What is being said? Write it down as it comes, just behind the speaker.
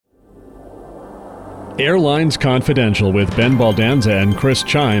Airlines Confidential with Ben Baldanza and Chris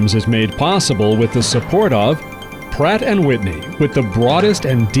Chimes is made possible with the support of Pratt & Whitney, with the broadest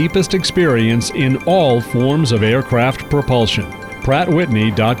and deepest experience in all forms of aircraft propulsion.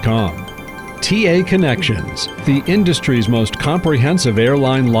 PrattWhitney.com. TA Connections, the industry's most comprehensive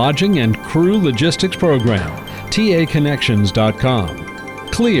airline lodging and crew logistics program. TAConnections.com.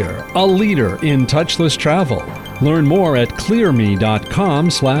 Clear, a leader in touchless travel. Learn more at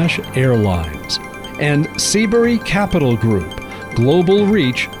clearme.com/airlines. And Seabury Capital Group, global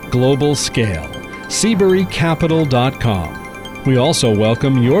reach, global scale. SeaburyCapital.com. We also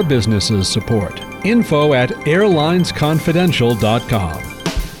welcome your business's support. Info at airlinesconfidential.com.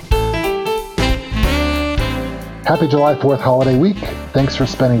 Happy July 4th holiday week. Thanks for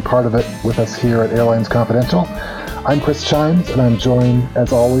spending part of it with us here at Airlines Confidential. I'm Chris Chimes, and I'm joined,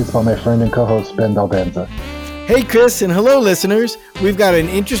 as always, by my friend and co-host, Ben Baldanza. Hey, Chris, and hello, listeners. We've got an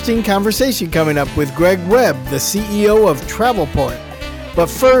interesting conversation coming up with Greg Webb, the CEO of Travelport. But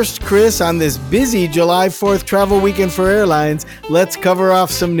first, Chris, on this busy July 4th travel weekend for airlines, let's cover off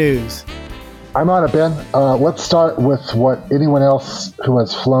some news. I'm on it, Ben. Let's start with what anyone else who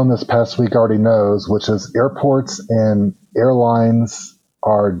has flown this past week already knows, which is airports and airlines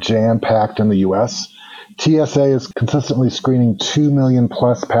are jam-packed in the U.S. TSA is consistently screening 2 million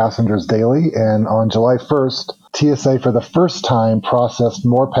plus passengers daily, and on July 1st, TSA for the first time processed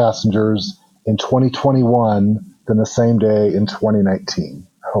more passengers in 2021 than the same day in 2019.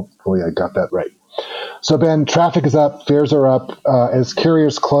 Hopefully I got that right. So, Ben, traffic is up, fares are up. As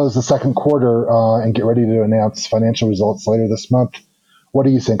carriers close the second quarter and get ready to announce financial results later this month, what are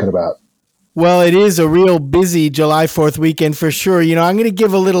you thinking about? Well, it is a real busy July 4th weekend for sure. You know, I'm going to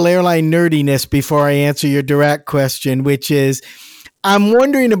give a little airline nerdiness before I answer your direct question, which is I'm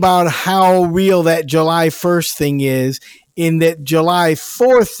wondering about how real that July 1st thing is, in that July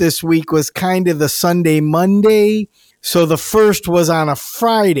 4th this week was kind of the Sunday, Monday. So the first was on a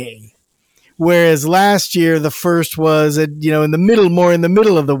Friday, whereas last year the first was, in the middle, more in the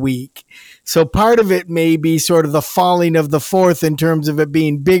middle of the week. So part of it may be sort of the falling of the fourth in terms of it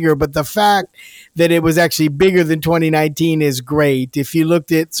being bigger, but the fact that it was actually bigger than 2019 is great. If you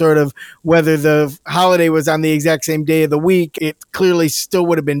looked at sort of whether the holiday was on the exact same day of the week, it clearly still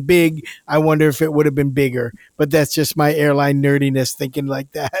would have been big. I wonder if it would have been bigger, but that's just my airline nerdiness thinking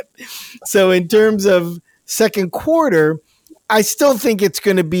like that. So in terms of second quarter, I still think it's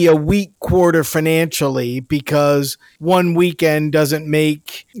going to be a weak quarter financially because one weekend doesn't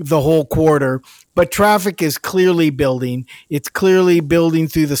make the whole quarter. But traffic is clearly building. It's clearly building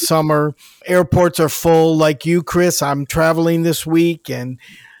through the summer. Airports are full. Like you, Chris, I'm traveling this week, and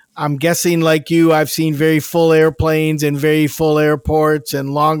I'm guessing like you, I've seen very full airplanes and very full airports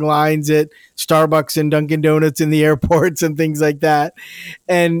and long lines at Starbucks and Dunkin' Donuts in the airports and things like that.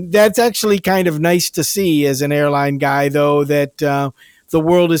 And that's actually kind of nice to see as an airline guy, though, that the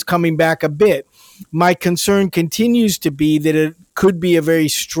world is coming back a bit. My concern continues to be that it could be a very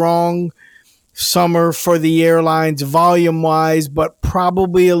strong summer for the airlines volume-wise, but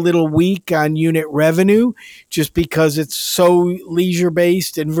probably a little weak on unit revenue just because it's so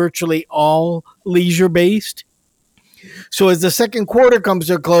leisure-based and virtually all leisure-based. So as the second quarter comes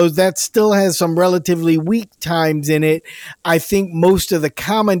to a close, that still has some relatively weak times in it. I think most of the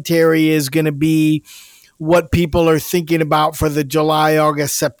commentary is going to be what people are thinking about for the July,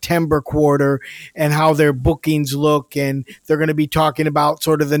 August, September quarter and how their bookings look. And they're going to be talking about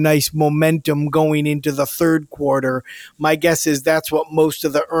sort of the nice momentum going into the third quarter. My guess is that's what most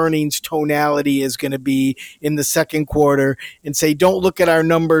of the earnings tonality is going to be in the second quarter, and say, don't look at our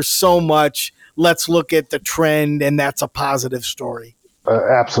numbers so much. Let's look at the trend, and that's a positive story.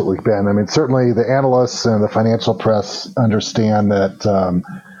 Absolutely, Ben. I mean, certainly the analysts and the financial press understand that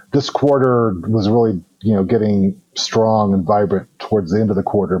this quarter was really, getting strong and vibrant towards the end of the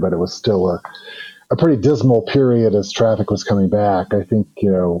quarter, but it was still a pretty dismal period as traffic was coming back. I think,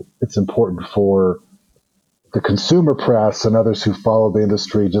 it's important for the consumer press and others who follow the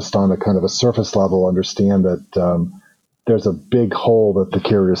industry just on a kind of a surface level understand that there's a big hole that the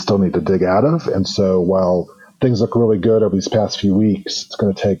carriers still need to dig out of. And so while things look really good over these past few weeks, it's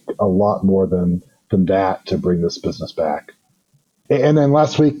going to take a lot more than that to bring this business back. And then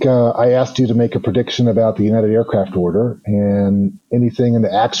last week, I asked you to make a prediction about the United aircraft order and anything in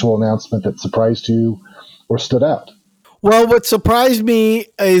the actual announcement that surprised you or stood out. Well, what surprised me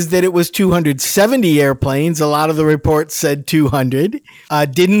is that it was 270 airplanes. A lot of the reports said 200.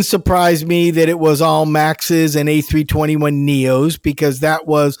 Didn't surprise me that it was all Maxes and A321neos, because that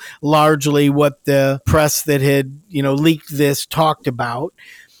was largely what the press that had, leaked this talked about.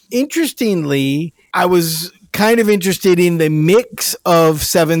 Interestingly, I was kind of interested in the mix of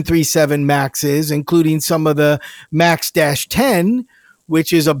 737 MAXs, including some of the MAX-10,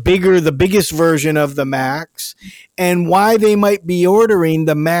 which is the biggest version of the MAX, and why they might be ordering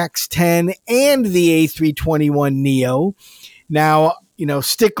the MAX-10 and the A321neo. Now,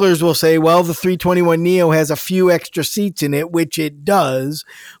 sticklers will say, well, the 321neo has a few extra seats in it, which it does,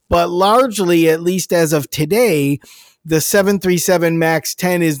 but largely, at least as of today, the 737 MAX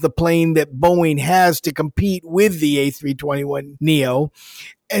 10 is the plane that Boeing has to compete with the A321neo.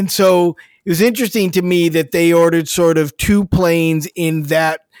 And so it was interesting to me that they ordered sort of two planes in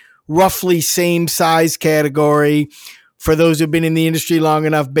that roughly same size category. For those who've been in the industry long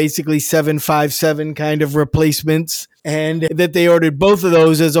enough, basically 757 kind of replacements, and that they ordered both of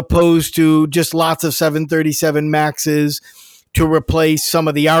those as opposed to just lots of 737 MAXs to replace some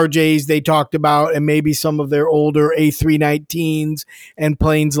of the RJs they talked about and maybe some of their older A319s and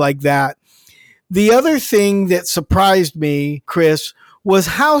planes like that. The other thing that surprised me, Chris, was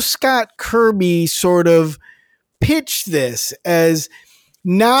how Scott Kirby sort of pitched this as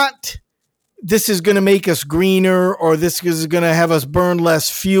not this is going to make us greener, or this is going to have us burn less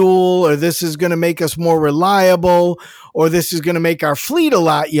fuel, or this is going to make us more reliable, or this is going to make our fleet a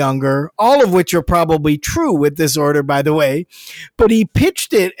lot younger, all of which are probably true with this order, by the way. But he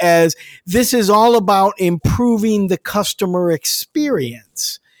pitched it as this is all about improving the customer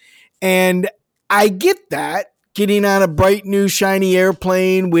experience. And I get that. Getting on a bright new shiny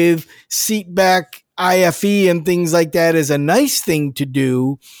airplane with seat back IFE and things like that is a nice thing to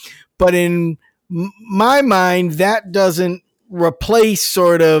do. But in my mind, that doesn't replace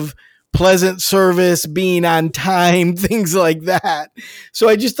sort of pleasant service, being on time, things like that. So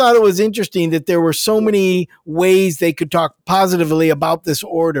I just thought it was interesting that there were so many ways they could talk positively about this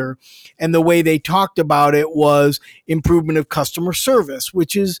order. And the way they talked about it was improvement of customer service,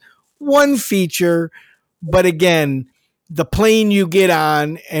 which is one feature. But again, the plane you get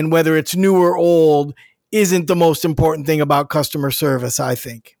on and whether it's new or old isn't the most important thing about customer service, I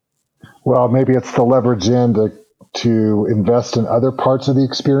think. Well, maybe it's the leverage in to invest in other parts of the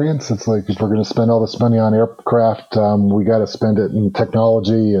experience. It's like, if we're going to spend all this money on aircraft, we got to spend it in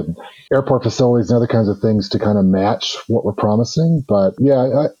technology and airport facilities and other kinds of things to kind of match what we're promising. But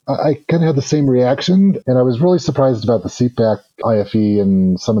yeah, I kind of had the same reaction, and I was really surprised about the seatback IFE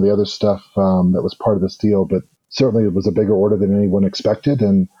and some of the other stuff that was part of this deal. But certainly it was a bigger order than anyone expected,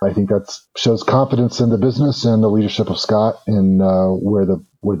 and I think that shows confidence in the business and the leadership of Scott and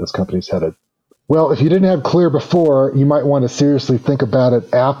where this company's headed. Well, if you didn't have Clear before, you might want to seriously think about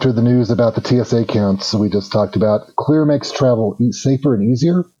it after the news about the TSA counts we just talked about. Clear makes travel safer and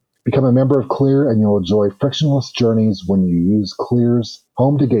easier. Become a member of Clear and you'll enjoy frictionless journeys when you use Clear's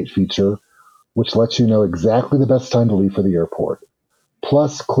Home to Gate feature, which lets you know exactly the best time to leave for the airport.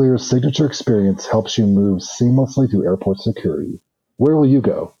 Plus, Clear's signature experience helps you move seamlessly through airport security. Where will you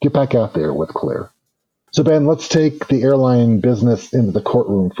go? Get back out there with Clear. So, Ben, let's take the airline business into the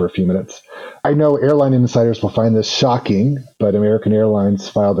courtroom for a few minutes. I know airline insiders will find this shocking, but American Airlines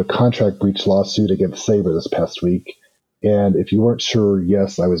filed a contract breach lawsuit against Sabre this past week. And if you weren't sure,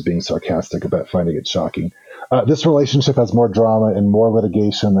 yes, I was being sarcastic about finding it shocking. This relationship has more drama and more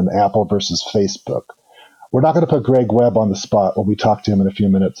litigation than Apple versus Facebook. We're not going to put Greg Webb on the spot when we talk to him in a few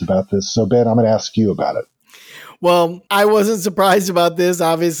minutes about this. So, Ben, I'm going to ask you about it. Well, I wasn't surprised about this,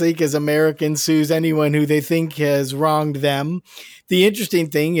 obviously, because American sues anyone who they think has wronged them. The interesting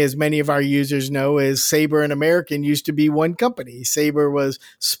thing, as many of our users know, is Sabre and American used to be one company. Sabre was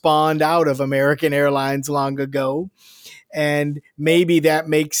spawned out of American Airlines long ago. And maybe that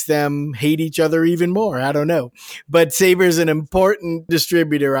makes them hate each other even more. I don't know. But Sabre is an important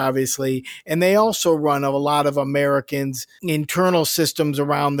distributor, obviously. And they also run a lot of Americans' internal systems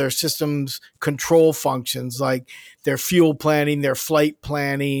around their systems control functions, like their fuel planning, their flight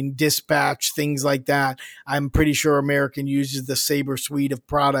planning, dispatch, things like that. I'm pretty sure American uses the Sabre suite of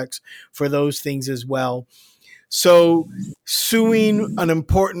products for those things as well. So suing an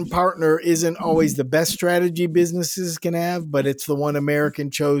important partner isn't always the best strategy businesses can have, but it's the one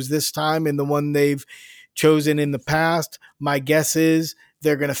American chose this time and the one they've chosen in the past. My guess is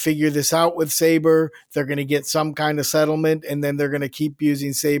they're going to figure this out with Sabre. They're going to get some kind of settlement, and then they're going to keep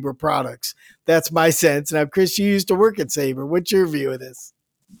using Sabre products. That's my sense. Now, Chris, you used to work at Sabre. What's your view of this?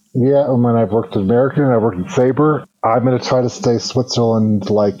 Yeah, I've worked at American and I've worked at Sabre. I'm going to try to stay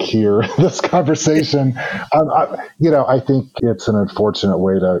Switzerland-like here, this conversation. I think it's an unfortunate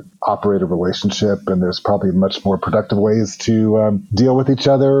way to operate a relationship, and there's probably much more productive ways to deal with each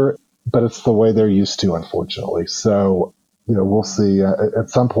other, but it's the way they're used to, unfortunately. So, we'll see. At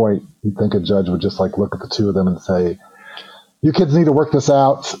some point, you'd think a judge would just look at the two of them and say, you kids need to work this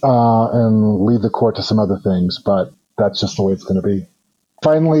out and leave the court to some other things, but that's just the way it's going to be.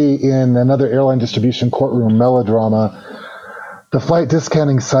 Finally, in another airline distribution courtroom melodrama, the flight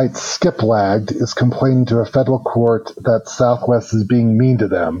discounting site Skiplagged is complaining to a federal court that Southwest is being mean to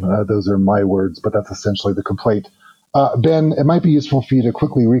them. Those are my words, but that's essentially the complaint. Ben, it might be useful for you to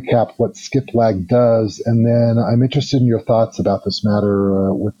quickly recap what Skiplagged does, and then I'm interested in your thoughts about this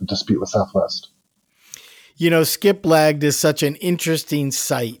matter with the dispute with Southwest. Skiplagged is such an interesting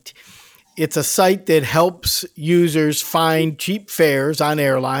site. It's a site that helps users find cheap fares on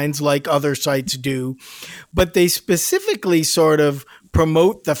airlines like other sites do, but they specifically sort of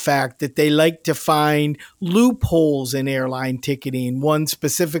promote the fact that they like to find loopholes in airline ticketing, one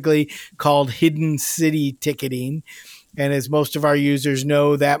specifically called hidden city ticketing. And as most of our users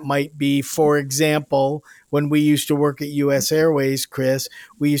know, that might be, for example, when we used to work at US Airways, Chris,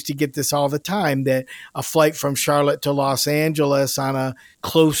 we used to get this all the time, that a flight from Charlotte to Los Angeles on a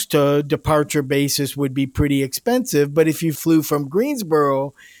close to departure basis would be pretty expensive. But if you flew from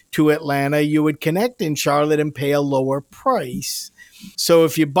Greensboro to Atlanta, you would connect in Charlotte and pay a lower price. So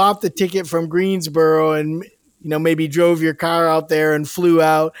if you bought the ticket from Greensboro and maybe drove your car out there and flew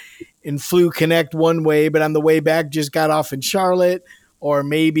out and flew Connect one way, but on the way back just got off in Charlotte, or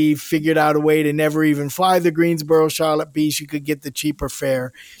maybe figured out a way to never even fly the Greensboro-Charlotte piece, you could get the cheaper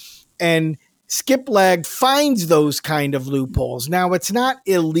fare. And Skiplagged finds those kind of loopholes. Now, it's not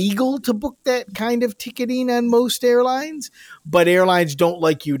illegal to book that kind of ticketing on most airlines, but airlines don't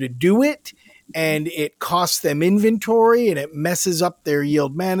like you to do it, and it costs them inventory, and it messes up their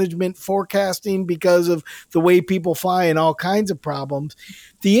yield management forecasting because of the way people fly and all kinds of problems.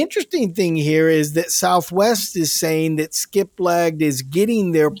 The interesting thing here is that Southwest is saying that Skiplagged is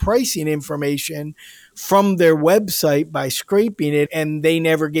getting their pricing information from their website by scraping it, and they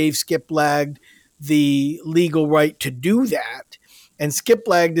never gave Skiplagged the legal right to do that. And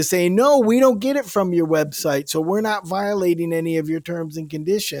Skiplagged is saying, no, we don't get it from your website, so we're not violating any of your terms and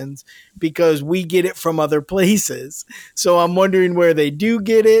conditions because we get it from other places. So I'm wondering where they do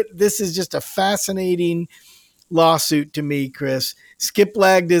get it. This is just a fascinating lawsuit to me, Chris.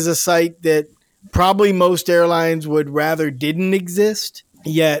 Skiplagged is a site that probably most airlines would rather didn't exist,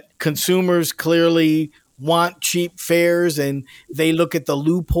 yet consumers clearly want cheap fares and they look at the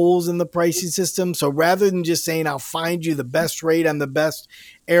loopholes in the pricing system. So rather than just saying, I'll find you the best rate on the best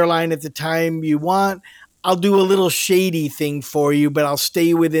airline at the time you want, I'll do a little shady thing for you, but I'll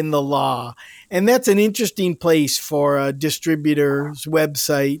stay within the law. And that's an interesting place for a distributor's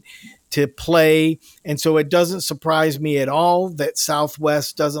website to play. And so it doesn't surprise me at all that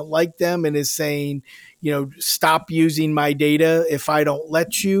Southwest doesn't like them and is saying, stop using my data if I don't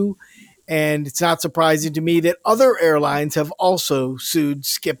let you. And it's not surprising to me that other airlines have also sued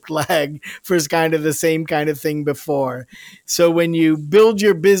Skiplagged for kind of the same kind of thing before. So when you build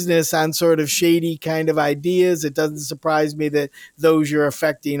your business on sort of shady kind of ideas, it doesn't surprise me that those you're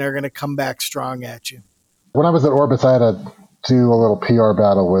affecting are going to come back strong at you. When I was at Orbitz, I had to do a little PR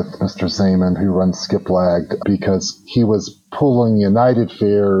battle with Mr. Zaman, who runs Skiplagged, because he was pulling United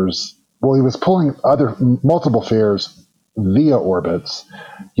fares. Well, he was pulling multiple fares via Orbitz.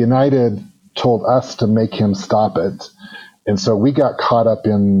 United told us to make him stop it. And so we got caught up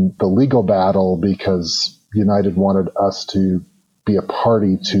in the legal battle because United wanted us to be a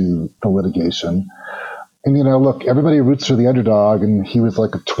party to the litigation. And, look, everybody roots for the underdog. And he was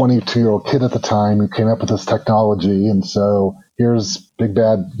like a 22-year-old kid at the time who came up with this technology. And so here's big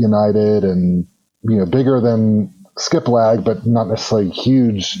bad United and, bigger than Skiplagged, but not necessarily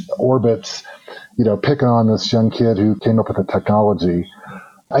huge Orbitz, picking on this young kid who came up with the technology.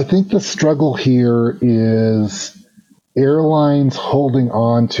 I think the struggle here is airlines holding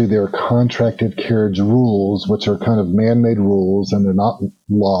on to their contracted carriage rules, which are kind of man-made rules, and they're not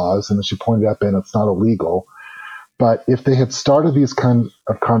laws. And as you pointed out, Ben, it's not illegal. But if they had started these kind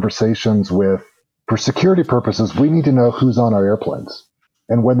of conversations with, for security purposes, we need to know who's on our airplanes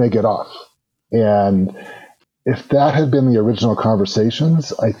and when they get off. And if that had been the original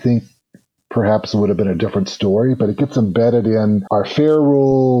conversations, I think perhaps it would have been a different story, but it gets embedded in our fare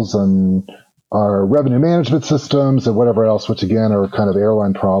rules and our revenue management systems and whatever else, which again are kind of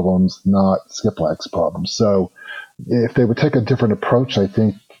airline problems, not Skiplagged's problems. So if they would take a different approach, I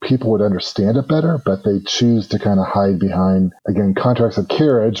think people would understand it better, but they choose to kind of hide behind, again, contracts of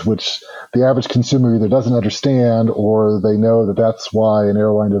carriage, which the average consumer either doesn't understand or they know that that's why an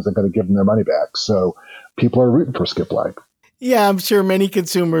airline isn't going to give them their money back. So people are rooting for Skiplagged. Yeah, I'm sure many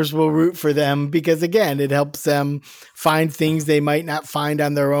consumers will root for them because, again, it helps them find things they might not find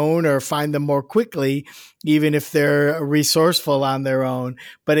on their own or find them more quickly, even if they're resourceful on their own.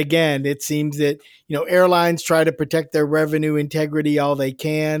 But again, it seems that, airlines try to protect their revenue integrity all they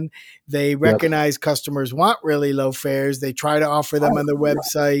can. They Yep. recognize customers want really low fares. They try to offer them on their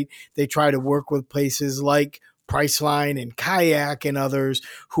website. They try to work with places like Priceline and Kayak and others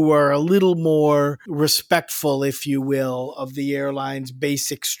who are a little more respectful, if you will, of the airline's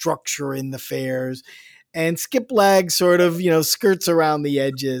basic structure in the fares. And Skiplag sort of, skirts around the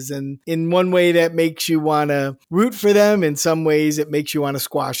edges. And in one way that makes you want to root for them. In some ways it makes you want to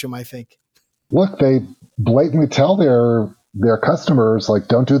squash them, I think. Look, they blatantly tell their customers, like,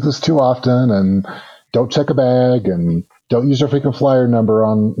 don't do this too often, and don't check a bag, and don't use your frequent flyer number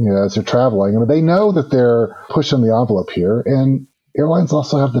on, as you're traveling. I mean, they know that they're pushing the envelope here, and airlines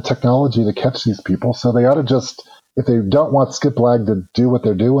also have the technology to catch these people. So they ought to just, if they don't want Skiplag to do what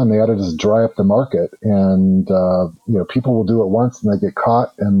they're doing, they ought to just dry up the market. And, people will do it once and they get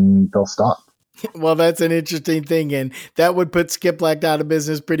caught and they'll stop. Well, that's an interesting thing. And that would put Skiplag out of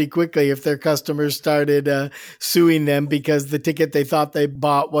business pretty quickly if their customers started suing them because the ticket they thought they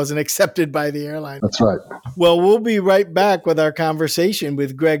bought wasn't accepted by the airline. That's right. Well, we'll be right back with our conversation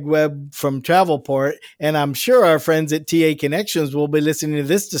with Greg Webb from Travelport. And I'm sure our friends at TA Connections will be listening to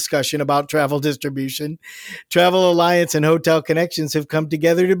this discussion about travel distribution. Travel Alliance and Hotel Connections have come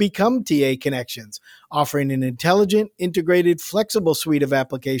together to become TA Connections, offering an intelligent, integrated, flexible suite of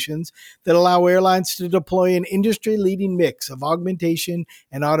applications that allow airlines to deploy an industry-leading mix of augmentation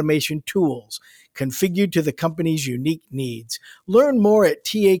and automation tools configured to the company's unique needs. Learn more at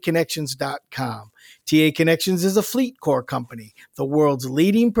taconnections.com. TA Connections is a FleetCor company, the world's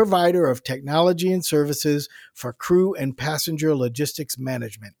leading provider of technology and services for crew and passenger logistics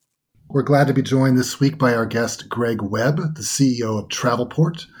management. We're glad to be joined this week by our guest, Greg Webb, the CEO of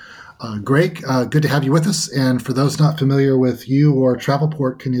Travelport. Greg, good to have you with us. And for those not familiar with you or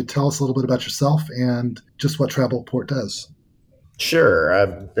Travelport, can you tell us a little bit about yourself and just what Travelport does? Sure.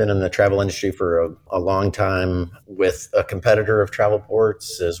 I've been in the travel industry for a long time with a competitor of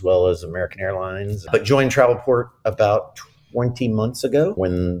Travelport's as well as American Airlines, but joined Travelport about 20 months ago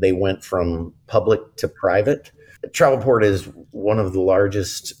when they went from public to private. Travelport is one of the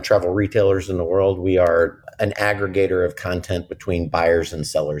largest travel retailers in the world. We are an aggregator of content between buyers and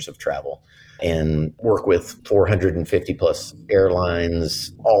sellers of travel and work with 450 plus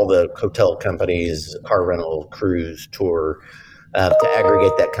airlines, all the hotel companies, car rental, cruise, tour, to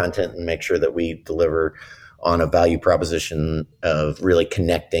aggregate that content and make sure that we deliver on a value proposition of really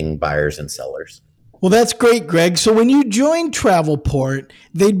connecting buyers and sellers. Well, that's great, Greg. So when you joined Travelport,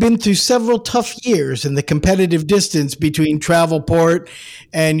 they'd been through several tough years, and the competitive distance between Travelport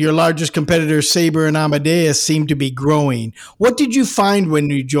and your largest competitors, Sabre and Amadeus, seemed to be growing. What did you find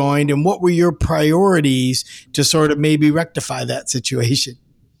when you joined, and what were your priorities to sort of maybe rectify that situation?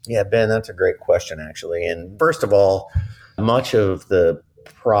 Yeah, Ben, that's a great question, actually. And first of all, much of the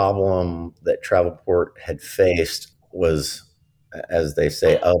problem that Travelport had faced was, as they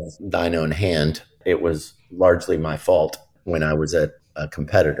say, of thine own hand. It was largely my fault when I was at a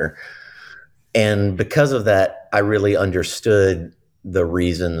competitor. And because of that, I really understood the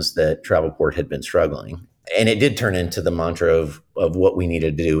reasons that Travelport had been struggling. And it did turn into the mantra of what we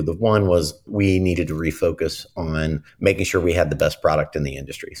needed to do. The one was we needed to refocus on making sure we had the best product in the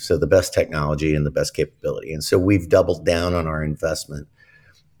industry. So the best technology and the best capability. And so we've doubled down on our investment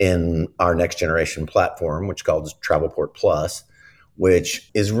in our next generation platform, which is called Travelport Plus, which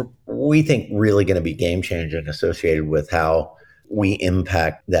is, we think, really going to be game changing associated with how we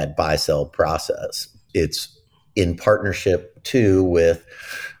impact that buy-sell process. It's in partnership, too, with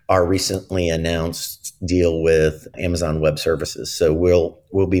our recently announced deal with Amazon Web Services. So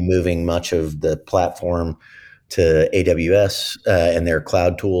we'll be moving much of the platform to AWS and their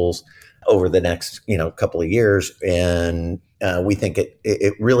cloud tools over the next couple of years. And we think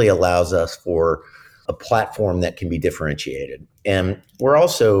it really allows us for a platform that can be differentiated. And we're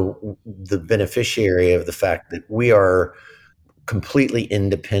also the beneficiary of the fact that we are completely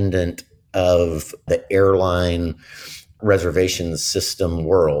independent of the airline reservation system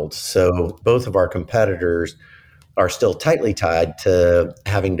world. So both of our competitors are still tightly tied to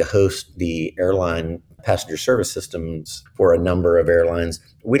having to host the airline passenger service systems for a number of airlines.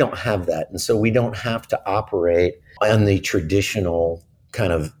 We don't have that. And so we don't have to operate on the traditional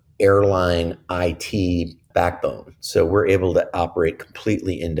kind of airline IT backbone. So we're able to operate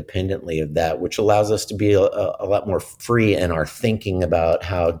completely independently of that, which allows us to be a lot more free in our thinking about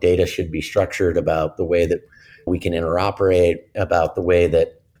how data should be structured, about the way that we can interoperate, about the way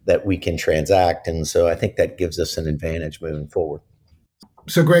that that we can transact. And so I think that gives us an advantage moving forward.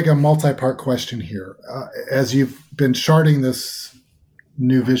 So, Greg, a multi-part question here. As you've been charting this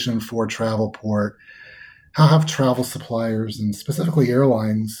new vision for Travelport, how have travel suppliers and specifically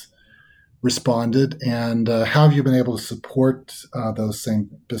airlines responded, and how have you been able to support those same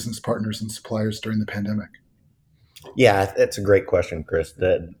business partners and suppliers during the pandemic? Yeah, that's a great question, Chris.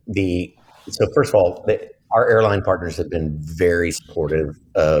 So first of all, our airline partners have been very supportive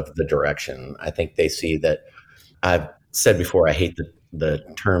of the direction. I think they see that. I've said before, I hate the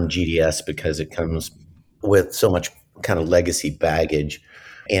term GDS because it comes with so much kind of legacy baggage.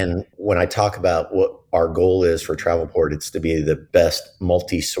 And when I talk about what our goal is for Travelport, it's to be the best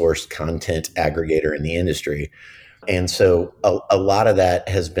multi-source content aggregator in the industry. And so a lot of that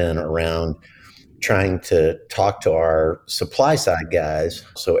has been around trying to talk to our supply side guys,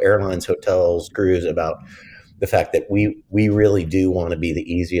 so airlines, hotels, cruise, about the fact that we really do want to be the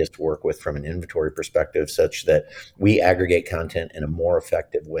easiest to work with from an inventory perspective, such that we aggregate content in a more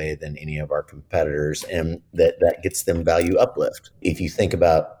effective way than any of our competitors, and that gets them value uplift. If you think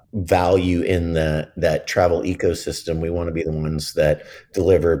about value in that travel ecosystem, we want to be the ones that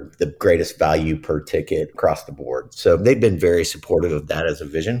deliver the greatest value per ticket across the board. So they've been very supportive of that as a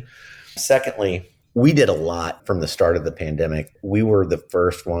vision. Secondly, we did a lot from the start of the pandemic. We were the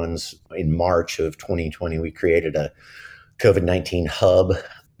first ones in March of 2020. We created a COVID-19 hub.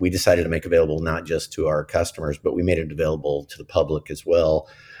 We decided to make available not just to our customers, but we made it available to the public as well,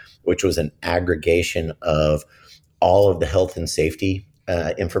 which was an aggregation of all of the health and safety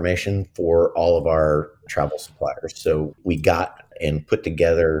information for all of our travel suppliers. So we got and put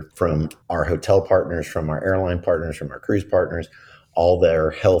together from our hotel partners, from our airline partners, from our cruise partners, all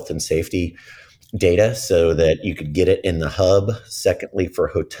their health and safety data so that you could get it in the hub. Secondly, for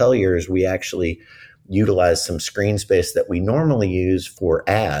hoteliers, we actually utilize some screen space that we normally use for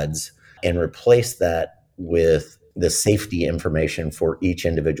ads and replace that with the safety information for each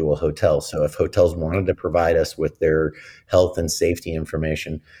individual hotel. So if hotels wanted to provide us with their health and safety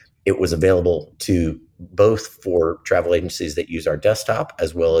information, it was available to both for travel agencies that use our desktop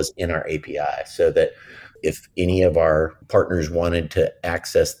as well as in our API, so that if any of our partners wanted to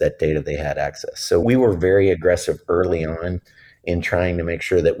access that data, they had access. So we were very aggressive early on in trying to make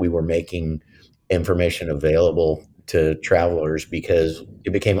sure that we were making information available to travelers, because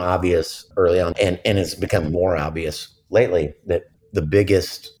it became obvious early on, and it's become more obvious lately, that the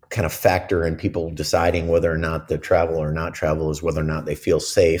biggest kind of factor in people deciding whether or not to travel or not travel is whether or not they feel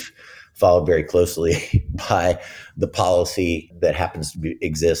safe, followed very closely by the policy that happens to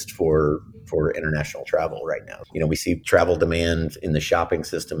exist for international travel right now. You know, we see travel demand in the shopping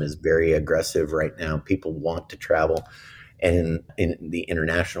system is very aggressive right now. People want to travel. And in the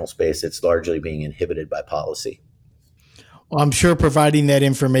international space, it's largely being inhibited by policy. Well, I'm sure providing that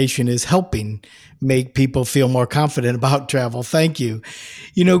information is helping make people feel more confident about travel. Thank you.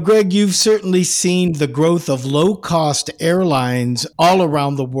 You know, Greg, you've certainly seen the growth of low-cost airlines all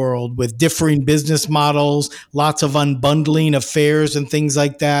around the world with differing business models, lots of unbundling of fares and things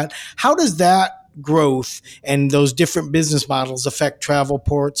like that. How does that growth and those different business models affect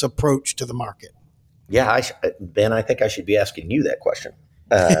Travelport's approach to the market? Yeah, Ben, I think I should be asking you that question.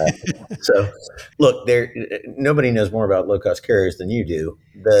 So, look, nobody knows more about low-cost carriers than you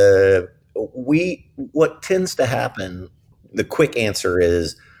do. What tends to happen, the quick answer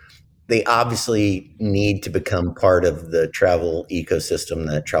is they obviously need to become part of the travel ecosystem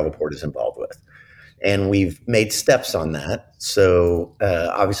that Travelport is involved with. And we've made steps on that. So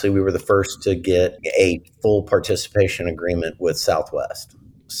obviously we were the first to get a full participation agreement with Southwest.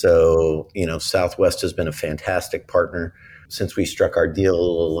 So, you know, Southwest has been a fantastic partner since we struck our deal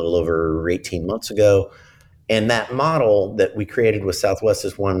a little over 18 months ago. And that model that we created with Southwest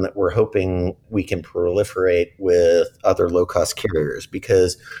is one that we're hoping we can proliferate with other low-cost carriers,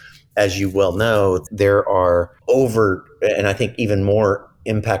 because as you well know, there are and I think even more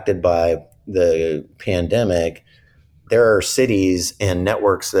impacted by the pandemic, there are cities and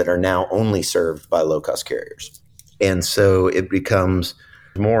networks that are now only served by low-cost carriers. And so it becomes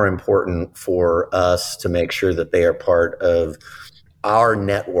more important for us to make sure that they are part of our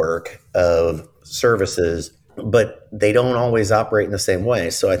network of services, but they don't always operate in the same way.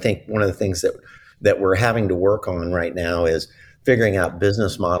 So I think one of the things that we're having to work on right now is figuring out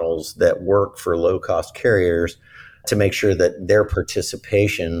business models that work for low-cost carriers to make sure that their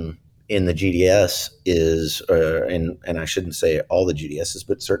participation in the GDS is, and I shouldn't say all the GDSs,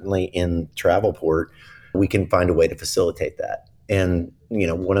 but certainly in Travelport, we can find a way to facilitate that. And, you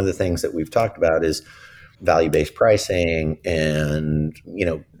know, one of the things that we've talked about is value-based pricing and, you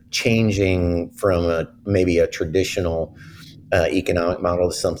know, changing from maybe a traditional economic model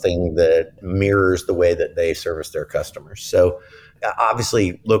to something that mirrors the way that they service their customers. So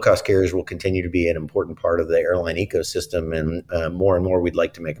obviously, low-cost carriers will continue to be an important part of the airline ecosystem, and more we'd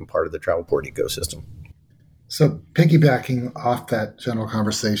like to make them part of the Travelport ecosystem. So piggybacking off that general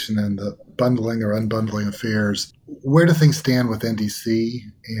conversation and the bundling or unbundling of fares, where do things stand with NDC,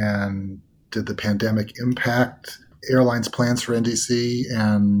 and did the pandemic impact airlines' plans for NDC?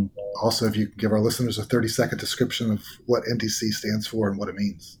 And also, if you can give our listeners a 30-second description of what NDC stands for and what it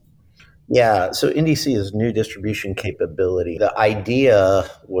means. Yeah, so NDC is new distribution capability. The idea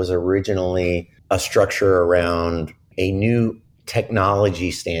was originally a structure around a new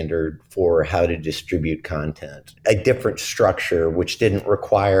technology standard for how to distribute content, a different structure which didn't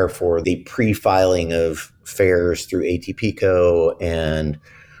require for the pre-filing of fares through ATPCO. And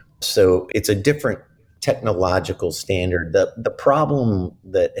so it's a different technological standard. The problem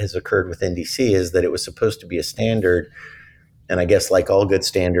that has occurred with NDC is that it was supposed to be a standard. And I guess like all good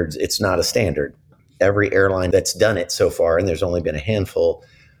standards, it's not a standard. Every airline that's done it so far, and there's only been a handful,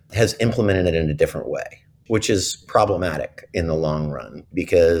 has implemented it in a different way, which is problematic in the long run,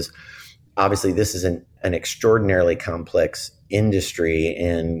 because obviously this is an extraordinarily complex industry.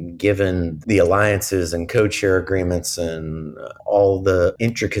 And given the alliances and code share agreements and all the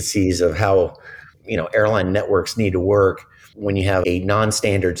intricacies of how airline networks need to work, when you have a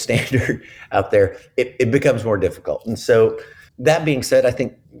non-standard standard out there, it becomes more difficult. And so that being said, I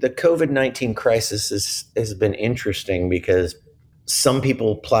think the COVID-19 crisis has been interesting because some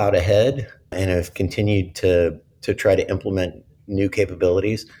people plowed ahead and have continued to try to implement new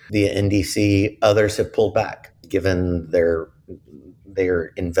capabilities via NDC. Others have pulled back, given their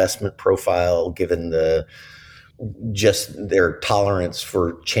investment profile, given their tolerance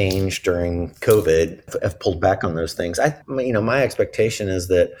for change during COVID, have pulled back on those things. My expectation is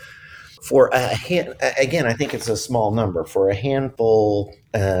that for I think it's a small number, for a handful,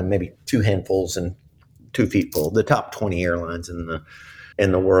 maybe two handfuls and 2 feet full, the top 20 airlines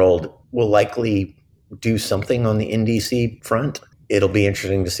in the world will likely do something on the NDC front. It'll be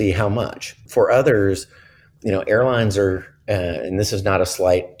interesting to see how much. For others, airlines are, and this is not a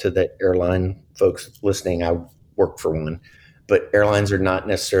slight to the airline folks listening, I work for one, but airlines are not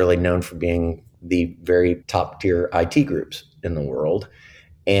necessarily known for being the very top tier IT groups in the world.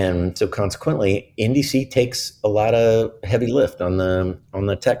 And so consequently, NDC takes a lot of heavy lift on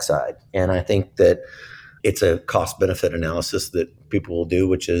the tech side. And I think that it's a cost benefit analysis that people will do,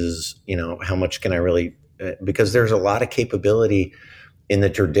 which is, how much can I really, because there's a lot of capability in the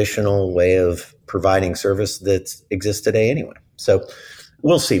traditional way of providing service that exists today anyway. So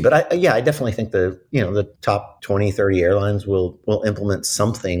we'll see. But I definitely think the top 20, 30 airlines will implement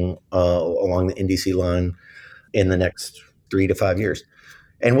something along the NDC line in the next 3 to 5 years.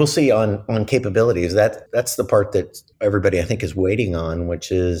 And we'll see on capabilities. That's the part that everybody, I think, is waiting on,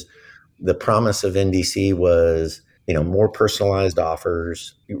 which is the promise of NDC was, more personalized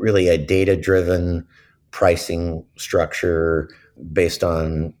offers, really a data-driven pricing structure based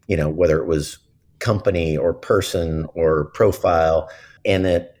on, whether it was company or person or profile, and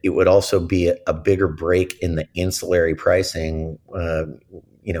that it would also be a bigger break in the ancillary pricing,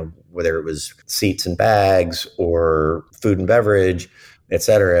 whether it was seats and bags or food and beverage, et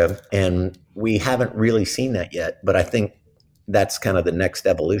cetera. And we haven't really seen that yet, but I think that's kind of the next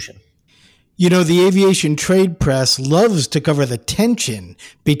evolution. The aviation trade press loves to cover the tension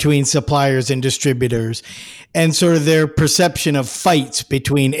between suppliers and distributors and sort of their perception of fights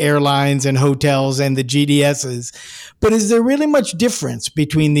between airlines and hotels and the GDSs. But is there really much difference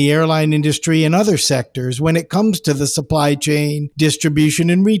between the airline industry and other sectors when it comes to the supply chain,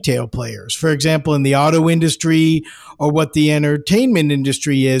 distribution, and retail players? For example, in the auto industry, or what the entertainment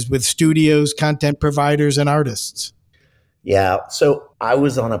industry is with studios, content providers, and artists? Yeah. So I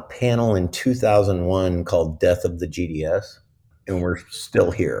was on a panel in 2001 called Death of the GDS, and we're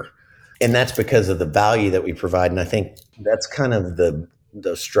still here. And that's because of the value that we provide. And I think that's kind of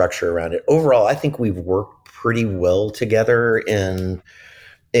the structure around it. Overall, I think we've worked pretty well together in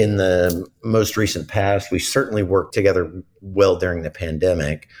the most recent past. We certainly worked together well during the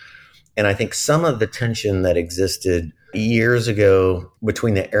pandemic. And I think some of the tension that existed years ago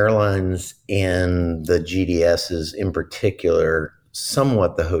between the airlines and the GDSs in particular,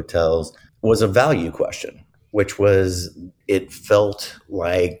 somewhat the hotels, was a value question, which was it felt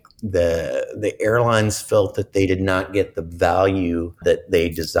like the airlines felt that they did not get the value that they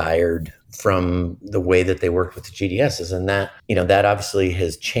desired from the way that they worked with the GDSs. And that obviously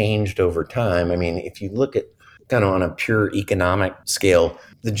has changed over time. I mean, if you look at kind of on a pure economic scale,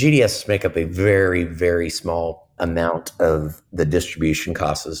 the GDSs make up a very, very small amount of the distribution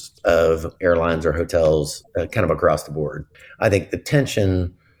costs of airlines or hotels kind of across the board. I think the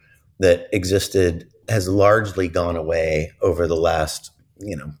tension that existed has largely gone away over the last,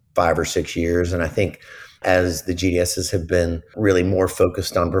 5 or 6 years. And I think as the GDSs have been really more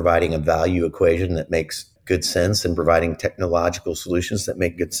focused on providing a value equation that makes good sense and providing technological solutions that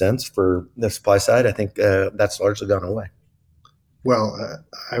make good sense for the supply side, I think that's largely gone away. Well,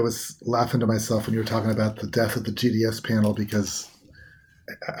 I was laughing to myself when you were talking about the death of the GDS panel, because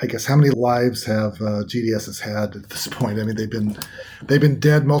I guess how many lives have GDSs had at this point? I mean, they've been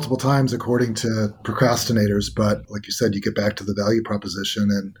dead multiple times according to procrastinators. But like you said, you get back to the value proposition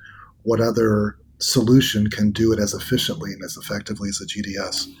and what other solution can do it as efficiently and as effectively as a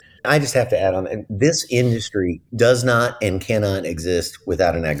GDS. I just have to add on, this industry does not and cannot exist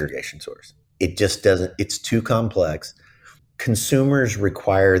without an aggregation source. It just doesn't. It's too complex. Consumers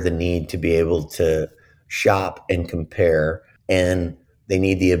require the need to be able to shop and compare, and they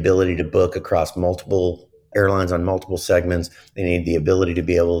need the ability to book across multiple airlines on multiple segments. They need the ability to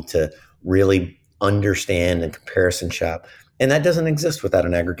be able to really understand and comparison shop. And that doesn't exist without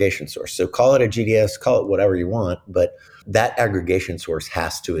an aggregation source. So call it a GDS, call it whatever you want, but that aggregation source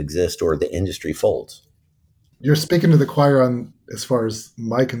has to exist or the industry folds. You're speaking to the choir on, as far as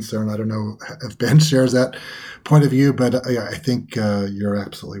my concern. I don't know if Ben shares that point of view, but I think you're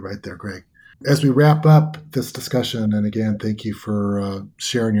absolutely right there, Greg. As we wrap up this discussion, and again, thank you for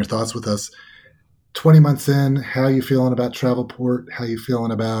sharing your thoughts with us. 20 months in, how are you feeling about Travelport? How are you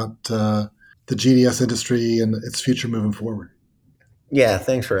feeling about the GDS industry and its future moving forward? Yeah,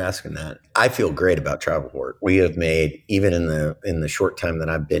 thanks for asking that. I feel great about Travelport. We have made, even in the short time that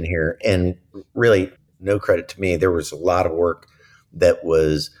I've been here, and really no credit to me, there was a lot of work that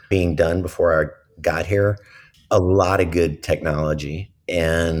was being done before I got here, a lot of good technology,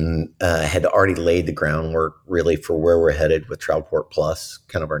 and had already laid the groundwork really for where we're headed with Travelport Plus,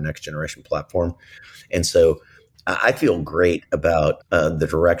 kind of our next generation platform. And so I feel great about the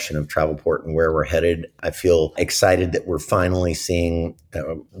direction of Travelport and where we're headed. I feel excited that we're finally seeing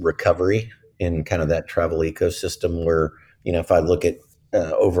recovery in kind of that travel ecosystem where, if I look at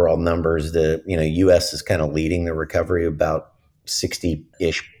overall numbers, the U.S. is kind of leading the recovery, about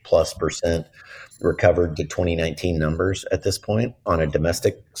 60-ish plus % recovered to 2019 numbers at this point on a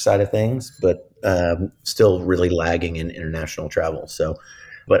domestic side of things, but still really lagging in international travel. So,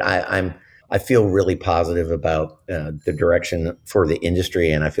 but I feel really positive about the direction for the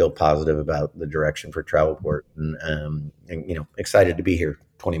industry, and I feel positive about the direction for Travelport, and excited to be here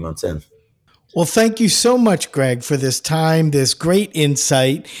 20 months in. Well, thank you so much, Greg, for this time, this great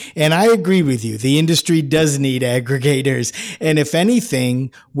insight. And I agree with you. The industry does need aggregators. And if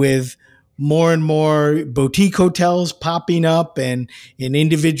anything, with more and more boutique hotels popping up and in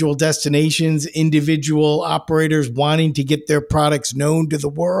individual destinations, individual operators wanting to get their products known to the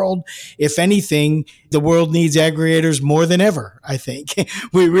world. If anything, the world needs aggregators more than ever, I think.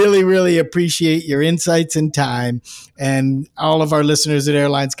 We really, really appreciate your insights and time. And all of our listeners at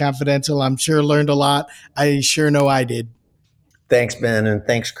Airlines Confidential, I'm sure learned a lot. I sure know I did. Thanks, Ben. And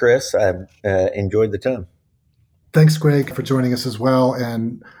thanks, Chris. I enjoyed the time. Thanks, Greg, for joining us as well.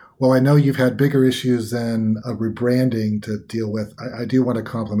 And well, I know you've had bigger issues than a rebranding to deal with. I do want to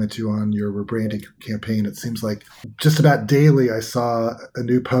compliment you on your rebranding campaign. It seems like just about daily I saw a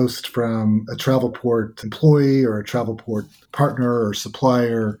new post from a Travelport employee or a Travelport partner or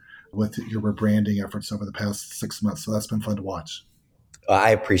supplier with your rebranding efforts over the past 6 months. So that's been fun to watch.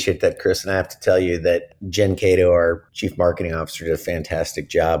 I appreciate that, Chris. And I have to tell you that Jen Cato, our chief marketing officer, did a fantastic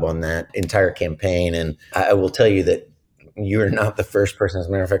job on that entire campaign. And I will tell you that you're not the first person. As a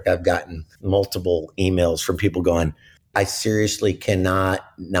matter of fact, I've gotten multiple emails from people going, I seriously cannot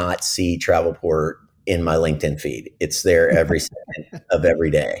not see Travelport in my LinkedIn feed. It's there every second of every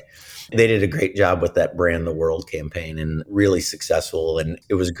day. They did a great job with that Brand the World campaign and really successful. And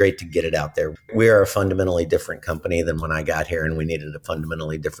it was great to get it out there. We are a fundamentally different company than when I got here, and we needed a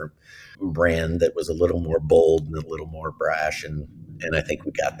fundamentally different brand that was a little more bold and a little more brash. And I think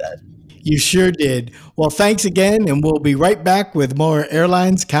we got that. You sure did. Well, thanks again, and we'll be right back with more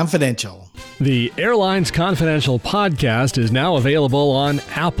Airlines Confidential. The Airlines Confidential podcast is now available on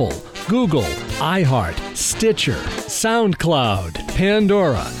Apple, Google, iHeart, Stitcher, SoundCloud,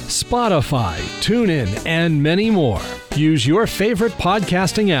 Pandora, Spotify, TuneIn, and many more. Use your favorite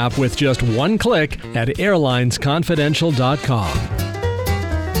podcasting app with just one click at airlinesconfidential.com.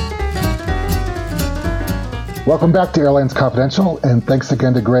 Welcome back to Airlines Confidential, and thanks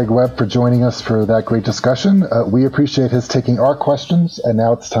again to Greg Webb for joining us for that great discussion. We appreciate his taking our questions, and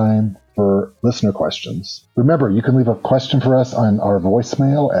now it's time for listener questions. Remember, you can leave a question for us on our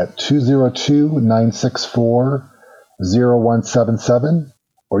voicemail at 202-964 0177,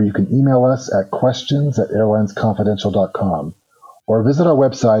 or you can email us at questions@airlinesconfidential.com, or visit our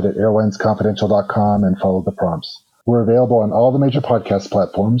website at airlinesconfidential.com and follow the prompts. We're available on all the major podcast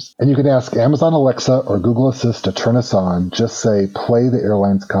platforms, and you can ask Amazon Alexa or Google Assist to turn us on. Just say, play the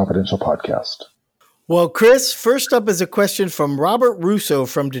Airlines Confidential podcast. Well, Chris, first up is a question from Robert Russo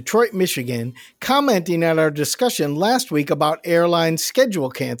from Detroit, Michigan, commenting on our discussion last week about airline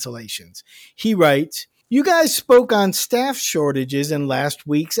schedule cancellations. He writes, "You guys spoke on staff shortages in last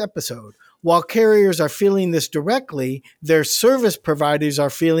week's episode. While carriers are feeling this directly, their service providers are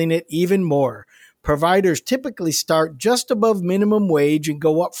feeling it even more. Providers typically start just above minimum wage and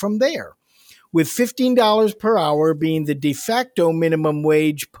go up from there. With $15 per hour being the de facto minimum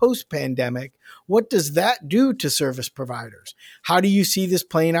wage post-pandemic, what does that do to service providers? How do you see this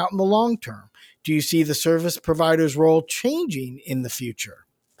playing out in the long term? Do you see the service provider's role changing in the future?"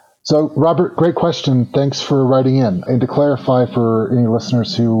 So, Robert, great question. Thanks for writing in. And to clarify for any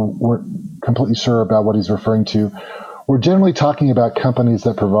listeners who weren't completely sure about what he's referring to, we're generally talking about companies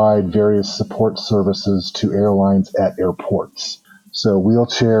that provide various support services to airlines at airports. So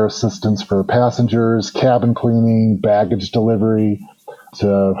wheelchair assistance for passengers, cabin cleaning, baggage delivery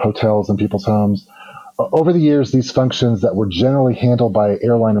to hotels and people's homes. Over the years, these functions that were generally handled by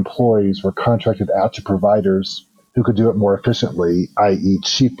airline employees were contracted out to providers who could do it more efficiently, i.e.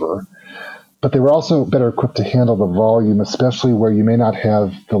 cheaper. But they were also better equipped to handle the volume, especially where you may not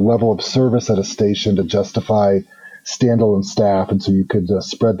have the level of service at a station to justify standalone staff, and so you could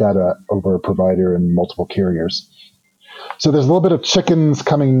spread that over a provider and multiple carriers. So there's a little bit of chickens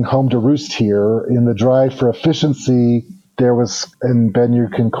coming home to roost here. In the drive for efficiency, there was, and Ben, you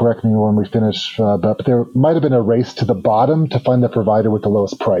can correct me when we finish, but there might have been a race to the bottom to find the provider with the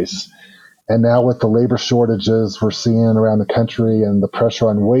lowest price. And now with the labor shortages we're seeing around the country and the pressure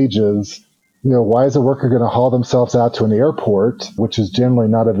on wages, why is a worker going to haul themselves out to an airport, which is generally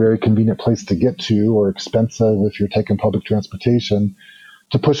not a very convenient place to get to or expensive if you're taking public transportation,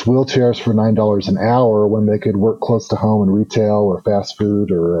 to push wheelchairs for $9 an hour when they could work close to home in retail or fast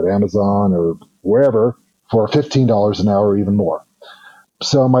food or at Amazon or wherever for $15 an hour or even more?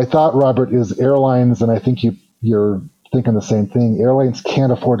 So my thought, Robert, is airlines, and I think you're thinking the same thing, airlines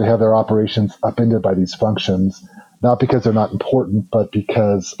can't afford to have their operations upended by these functions, not because they're not important, but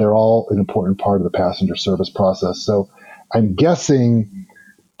because they're all an important part of the passenger service process. So I'm guessing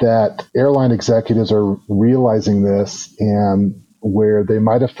that airline executives are realizing this, and where they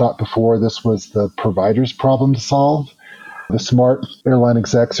might have thought before this was the provider's problem to solve, the smart airline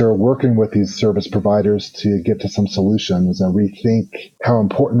execs are working with these service providers to get to some solutions and rethink how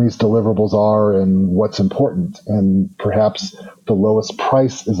important these deliverables are and what's important. And perhaps the lowest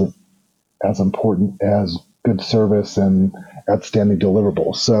price isn't as important as good service and outstanding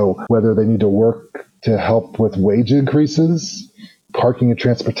deliverables. So whether they need to work to help with wage increases, parking and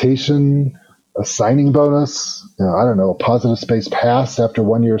transportation, a signing bonus, a positive space pass after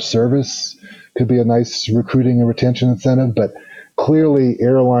 1 year service could be a nice recruiting and retention incentive. But clearly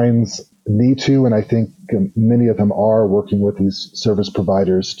airlines need to, and I think many of them are working with these service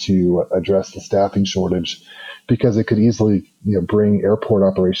providers to address the staffing shortage, because it could easily bring airport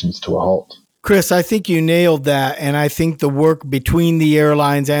operations to a halt. Chris, I think you nailed that. And I think the work between the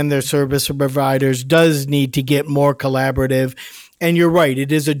airlines and their service providers does need to get more collaborative. And you're right,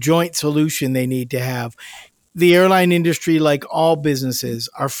 it is a joint solution they need to have. The airline industry, like all businesses,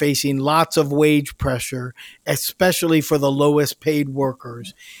 are facing lots of wage pressure, especially for the lowest paid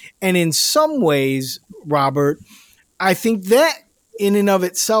workers. And in some ways, Robert, I think that in and of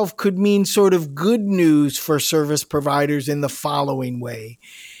itself could mean sort of good news for service providers in the following way.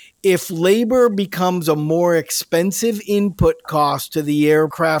 If labor becomes a more expensive input cost to the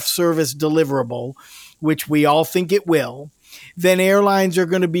aircraft service deliverable, which we all think it will, then airlines are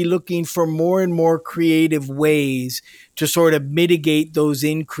going to be looking for more and more creative ways to sort of mitigate those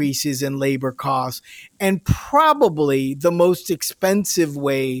increases in labor costs. And probably the most expensive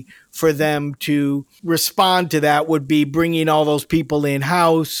way for them to respond to that would be bringing all those people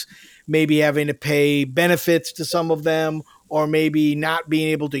in-house, maybe having to pay benefits to some of them, or maybe not being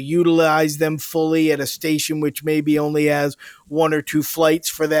able to utilize them fully at a station which maybe only has 1 or 2 flights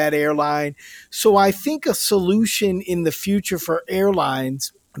for that airline. So I think a solution in the future for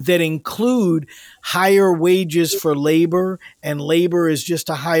airlines that include higher wages for labor, and labor is just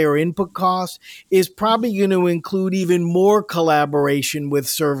a higher input cost, is probably going to include even more collaboration with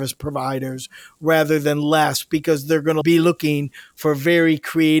service providers rather than less, because they're going to be looking for very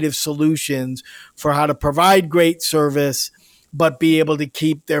creative solutions for how to provide great service, but be able to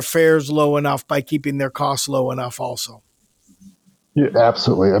keep their fares low enough by keeping their costs low enough also. Yeah,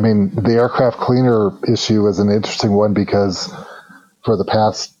 absolutely. I mean, the aircraft cleaner issue is an interesting one because for the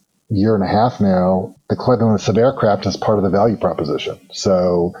past year and a half now, the cleanliness of aircraft is part of the value proposition.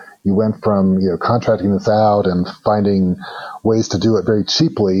 So you went from contracting this out and finding ways to do it very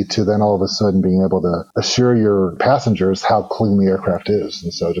cheaply to then all of a sudden being able to assure your passengers how clean the aircraft is.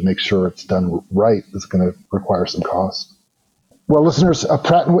 And so to make sure it's done right is going to require some cost. Well, listeners,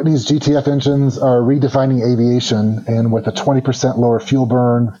 Pratt & Whitney's GTF engines are redefining aviation, and with a 20% lower fuel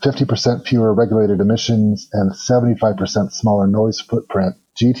burn, 50% fewer regulated emissions, and 75% smaller noise footprint,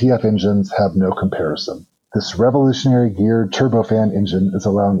 GTF engines have no comparison. This revolutionary geared turbofan engine is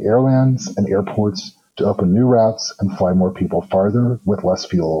allowing airlines and airports to open new routes and fly more people farther with less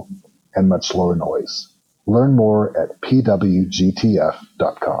fuel and much lower noise. Learn more at pwgtf.com.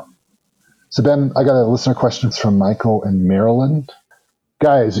 So, Ben, I got a listener questions from Michael in Maryland.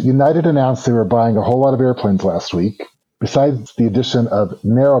 Guys, United announced they were buying a whole lot of airplanes last week. Besides the addition of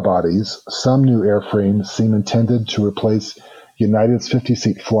narrow bodies, some new airframes seem intended to replace United's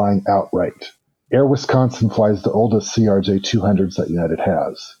 50-seat flying outright. Air Wisconsin flies the oldest CRJ-200s that United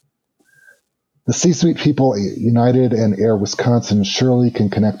has. The C-suite people at United and Air Wisconsin surely can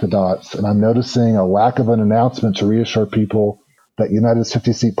connect the dots, and I'm noticing a lack of an announcement to reassure people that United's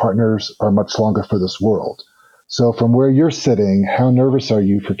 50-seat partners are much longer for this world. So from where you're sitting, how nervous are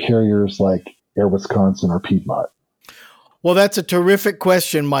you for carriers like Air Wisconsin or Piedmont? Well, that's a terrific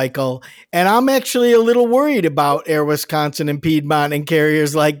question, Michael. And I'm actually a little worried about Air Wisconsin and Piedmont and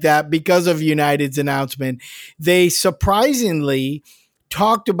carriers like that because of United's announcement. They surprisingly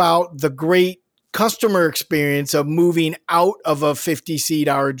talked about the great customer experience of moving out of a 50-seat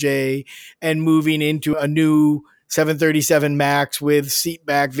RJ and moving into a new 737 MAX with seat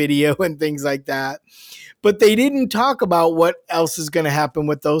back video and things like that. But they didn't talk about what else is going to happen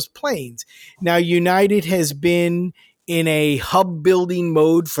with those planes. Now, United has been in a hub building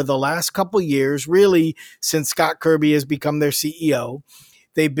mode for the last couple years, really since Scott Kirby has become their CEO.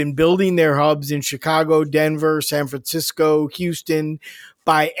 They've been building their hubs in Chicago, Denver, San Francisco, Houston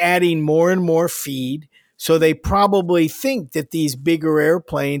by adding more and more feed. So they probably think that these bigger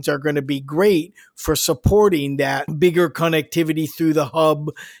airplanes are going to be great for supporting that bigger connectivity through the hub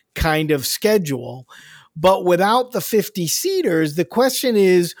kind of schedule. But without the 50-seaters, the question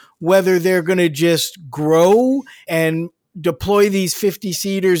is whether they're going to just grow and deploy these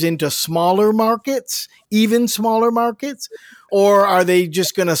 50-seaters into smaller markets, even smaller markets, or are they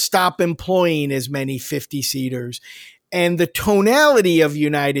just going to stop employing as many 50-seaters? And the tonality of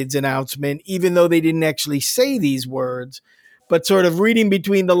United's announcement, even though they didn't actually say these words, but sort of reading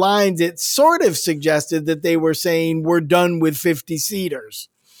between the lines, it sort of suggested that they were saying we're done with 50-seaters.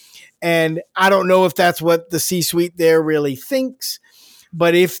 And I don't know if that's what the C-suite there really thinks.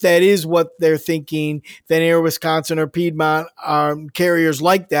 But if that is what they're thinking, then Air Wisconsin or Piedmont carriers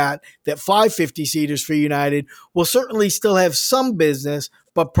like that fly 50-seaters for United will certainly still have some business,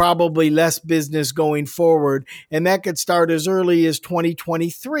 but probably less business going forward. And that could start as early as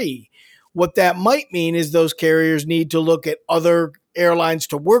 2023. What that might mean is those carriers need to look at other airlines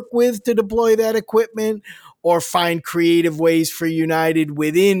to work with to deploy that equipment or find creative ways for United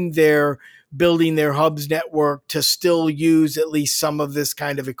within their building their hubs network to still use at least some of this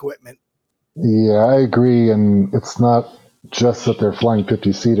kind of equipment. Yeah, I agree. And it's not just that they're flying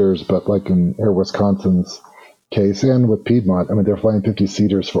 50-seaters, but like in Air Wisconsin's case and with Piedmont, I mean, they're flying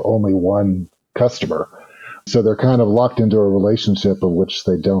 50-seaters for only one customer. So they're kind of locked into a relationship of which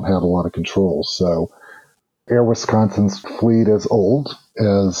they don't have a lot of control. So Air Wisconsin's fleet is old,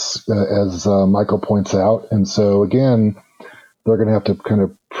 as Michael points out. And so, again, they're going to have to kind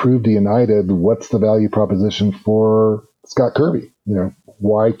of prove to United what's the value proposition for Scott Kirby. You know,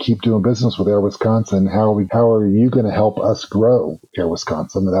 why keep doing business with Air Wisconsin? How are you going to help us grow Air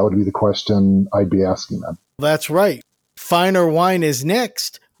Wisconsin? And that would be the question I'd be asking them. That's right. Finer Wine is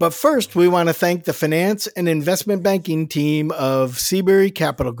next. But first, we want to thank the finance and investment banking team of Seabury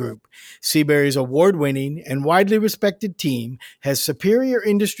Capital Group. Seabury's award-winning and widely respected team has superior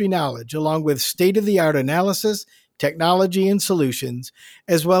industry knowledge along with state-of-the-art analysis, technology, and solutions,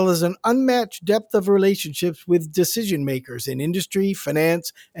 as well as an unmatched depth of relationships with decision makers in industry,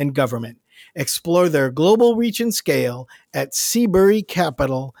 finance, and government. Explore their global reach and scale at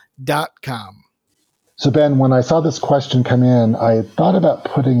SeaburyCapital.com. So, Ben, when I saw this question come in, I thought about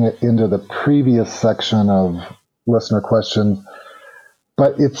putting it into the previous section of listener questions,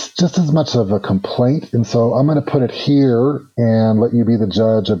 but it's just as much of a complaint. And so I'm going to put it here and let you be the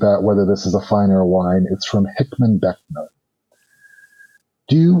judge about whether this is a fine or a wine. It's from Hickman Beckner.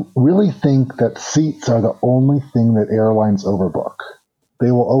 Do you really think that seats are the only thing that airlines overbook?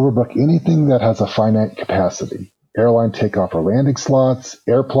 They will overbook anything that has a finite capacity. airline takeoff or landing slots,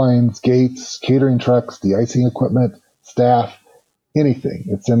 airplanes, gates, catering trucks, de-icing equipment, staff, anything.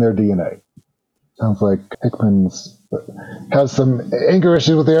 It's in their DNA. Sounds like Hickman's has some anger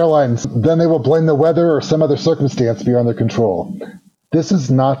issues with the airlines. Then they will blame the weather or some other circumstance beyond their control. This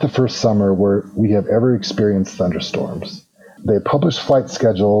is not the first summer where we have ever experienced thunderstorms. They publish flight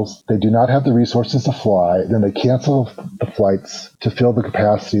schedules. They do not have the resources to fly. Then they cancel the flights to fill the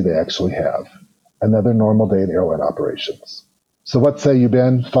capacity they actually have. Another normal day in airline operations. So what say you,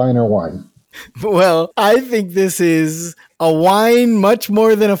 Ben? Fine or wine? Well, I think this is a wine much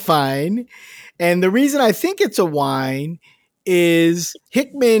more than a fine. And the reason I think it's a wine is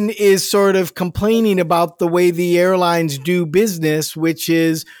Hickman is sort of complaining about the way the airlines do business, which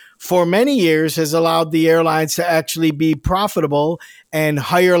is for many years has allowed the airlines to actually be profitable and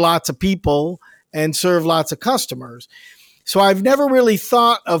hire lots of people and serve lots of customers. So I've never really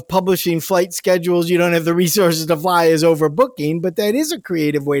thought of publishing flight schedules you don't have the resources to fly as overbooking, but that is a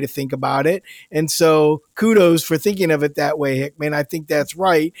creative way to think about it. And so kudos for thinking of it that way, Hickman. I think that's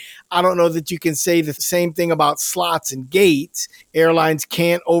right. I don't know that you can say the same thing about slots and gates. Airlines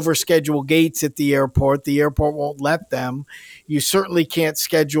can't overschedule gates at the airport. The airport won't let them. You certainly can't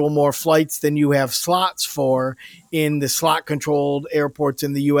schedule more flights than you have slots for in the slot-controlled airports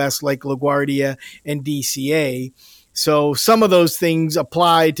in the U.S. like LaGuardia and DCA. So some of those things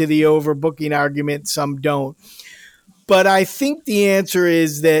apply to the overbooking argument, some don't. But I think the answer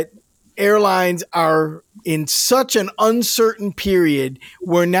is that airlines are in such an uncertain period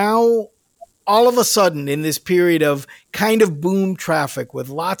where now all of a sudden in this period of kind of boom traffic with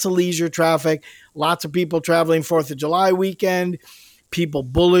lots of leisure traffic, lots of people traveling 4th of July weekend, people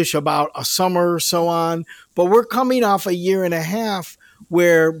bullish about a summer, so on. But we're coming off a year and a half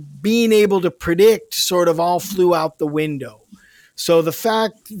where being able to predict sort of all flew out the window. So the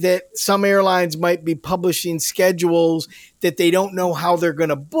fact that some airlines might be publishing schedules that they don't know how they're going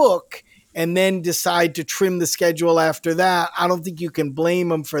to book and then decide to trim the schedule after that, I don't think you can blame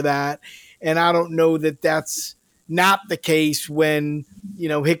them for that. And I don't know that that's not the case when,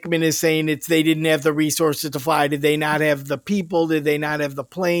 Hickman is saying they didn't have the resources to fly. Did they not have the people? Did they not have the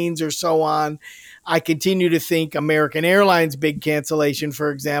planes or so on? I continue to think American Airlines' big cancellation, for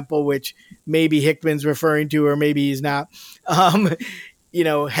example, which maybe Hickman's referring to or maybe he's not,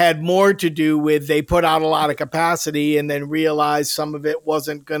 had more to do with they put out a lot of capacity and then realized some of it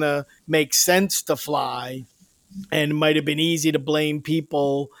wasn't going to make sense to fly. And it might have been easy to blame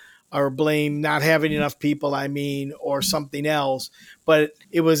people or blame not having enough people, or something else. But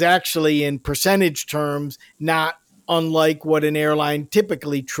it was actually in percentage terms not unlike what an airline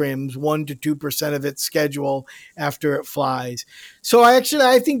typically trims, 1% to 2% of its schedule after it flies. So I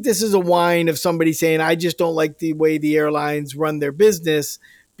think this is a whine of somebody saying, I just don't like the way the airlines run their business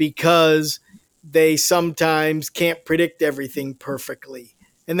because they sometimes can't predict everything perfectly.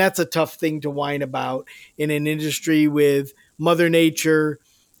 And that's a tough thing to whine about in an industry with Mother Nature,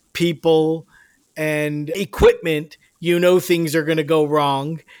 people, and equipment. Things are going to go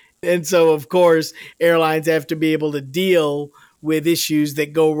wrong. And so, of course, airlines have to be able to deal with issues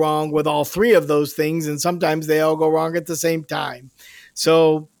that go wrong with all three of those things. And sometimes they all go wrong at the same time.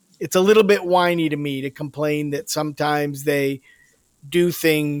 So it's a little bit whiny to me to complain that sometimes they do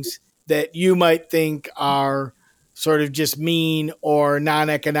things that you might think are sort of just mean or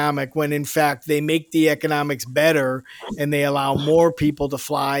non-economic when in fact they make the economics better and they allow more people to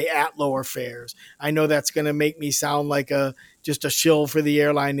fly at lower fares. I know that's going to make me sound like just a shill for the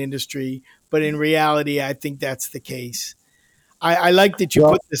airline industry, but in reality, I think that's the case. I like that you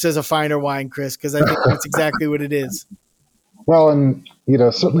put this as a finer wine, Chris, because I think that's exactly what it is. Well, and,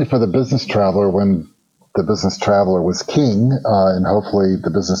 certainly for the business traveler, when the business traveler was king, and hopefully the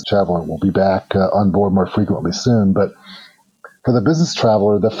business traveler will be back on board more frequently soon. But for the business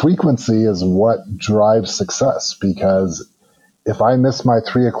traveler, the frequency is what drives success, because if I miss my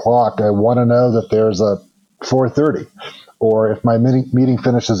 3 o'clock, I want to know that there's a 4:30. Or if my meeting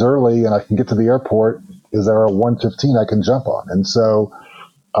finishes early and I can get to the airport, is there a 1:15 I can jump on? And so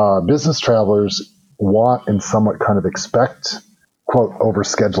business travelers want and somewhat kind of expect, quote,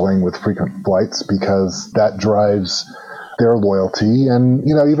 overscheduling with frequent flights because that drives their loyalty. And,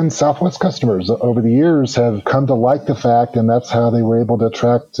 even Southwest customers over the years have come to like the fact, and that's how they were able to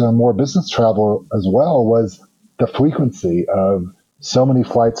attract more business travel as well, was the frequency of so many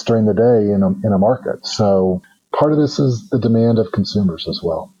flights during the day in a market. So part of this is the demand of consumers as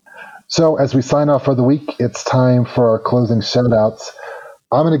well. So as we sign off for the week, it's time for our closing shout-outs.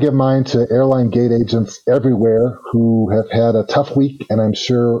 I'm going to give mine to airline gate agents everywhere who have had a tough week and I'm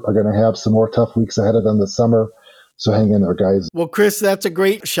sure are going to have some more tough weeks ahead of them this summer. So hang in there, guys. Well, Chris, that's a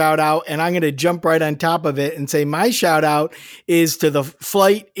great shout out. And I'm going to jump right on top of it and say my shout out is to the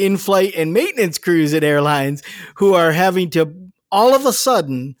flight, in-flight, and maintenance crews at airlines who are having to all of a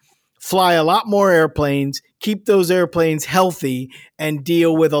sudden fly a lot more airplanes, keep those airplanes healthy, and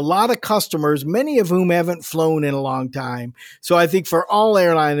deal with a lot of customers, many of whom haven't flown in a long time. So I think for all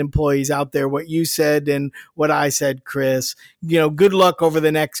airline employees out there, what you said and what I said, Chris, good luck over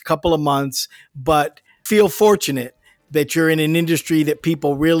the next couple of months, but feel fortunate that you're in an industry that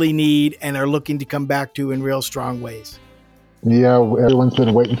people really need and are looking to come back to in real strong ways. Yeah, everyone's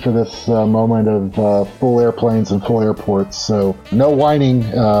been waiting for this moment of full airplanes and full airports. So no whining.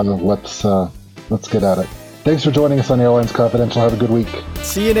 Let's get at it. Thanks for joining us on Airlines Confidential. Have a good week.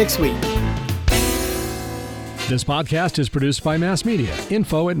 See you next week. This podcast is produced by Mass Media.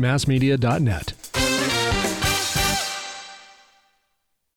 Info@massmedia.net.